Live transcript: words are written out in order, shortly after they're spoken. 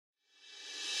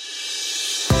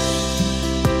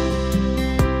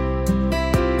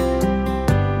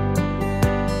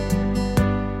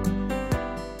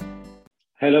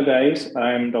Hello guys,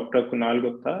 I am Dr. Kunal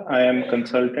Gupta. I am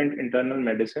consultant internal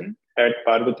medicine at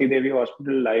Parvati Devi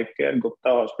Hospital Life Care Gupta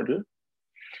Hospital.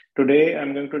 Today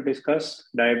I'm going to discuss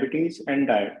diabetes and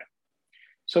diet.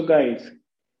 So guys,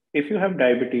 if you have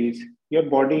diabetes, your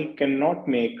body cannot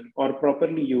make or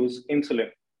properly use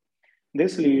insulin.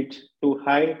 This leads to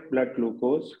high blood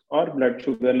glucose or blood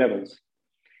sugar levels.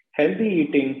 Healthy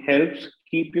eating helps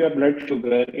keep your blood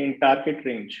sugar in target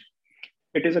range.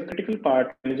 It is a critical part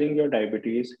of managing your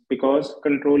diabetes because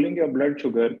controlling your blood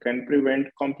sugar can prevent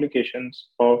complications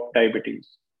of diabetes.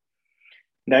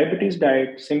 Diabetes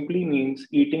diet simply means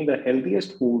eating the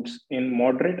healthiest foods in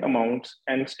moderate amounts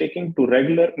and sticking to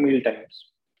regular meal times.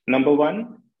 Number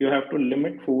one, you have to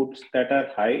limit foods that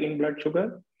are high in blood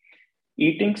sugar.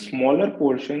 Eating smaller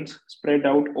portions spread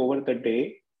out over the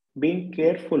day, being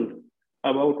careful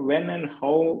about when and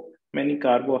how many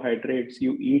carbohydrates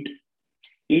you eat.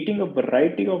 Eating a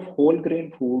variety of whole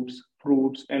grain foods,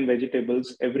 fruits, and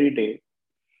vegetables every day.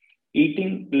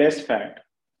 Eating less fat.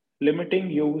 Limiting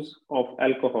use of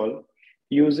alcohol.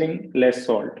 Using less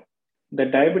salt. The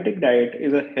diabetic diet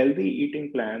is a healthy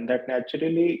eating plan that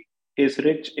naturally is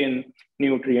rich in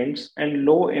nutrients and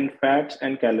low in fats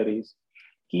and calories.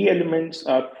 Key elements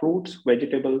are fruits,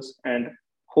 vegetables, and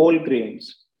whole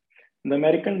grains. The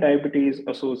American Diabetes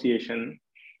Association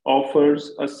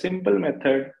offers a simple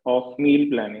method of meal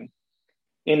planning.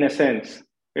 In essence,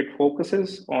 it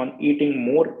focuses on eating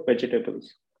more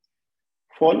vegetables.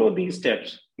 Follow these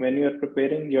steps when you are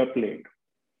preparing your plate.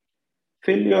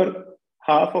 Fill your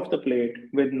half of the plate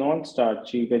with non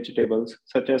starchy vegetables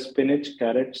such as spinach,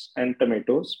 carrots, and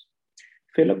tomatoes.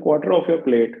 Fill a quarter of your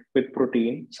plate with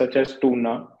protein such as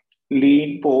tuna,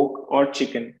 lean pork, or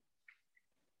chicken.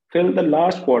 Fill the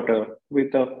last quarter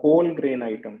with a whole grain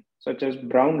item such as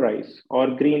brown rice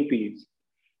or green peas.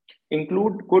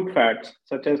 Include good fats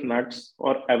such as nuts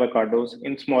or avocados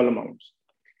in small amounts.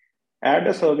 Add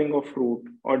a serving of fruit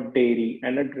or dairy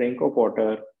and a drink of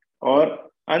water or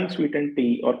unsweetened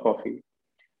tea or coffee.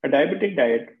 A diabetic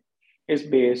diet is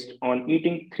based on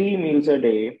eating 3 meals a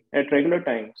day at regular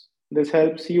times. This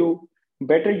helps you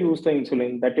better use the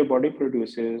insulin that your body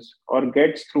produces or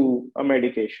gets through a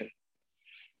medication.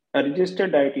 A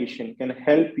registered dietitian can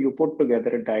help you put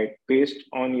together a diet based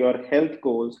on your health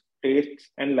goals, tastes,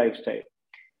 and lifestyle.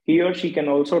 He or she can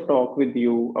also talk with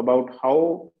you about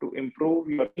how to improve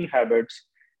your eating habits,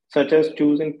 such as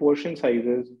choosing portion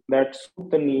sizes that suit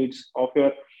the needs of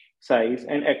your size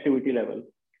and activity level.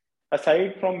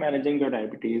 Aside from managing your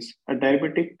diabetes, a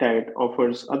diabetic diet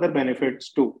offers other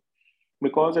benefits too.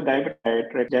 Because a diabetic diet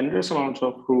requires generous amounts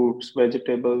of fruits,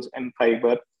 vegetables, and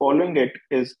fiber, following it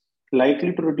is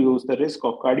likely to reduce the risk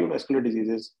of cardiovascular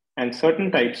diseases and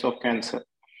certain types of cancer.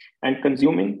 And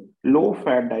consuming low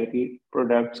fat dairy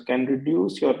products can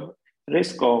reduce your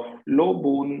risk of low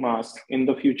bone mass in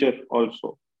the future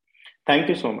also. Thank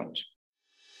you so much.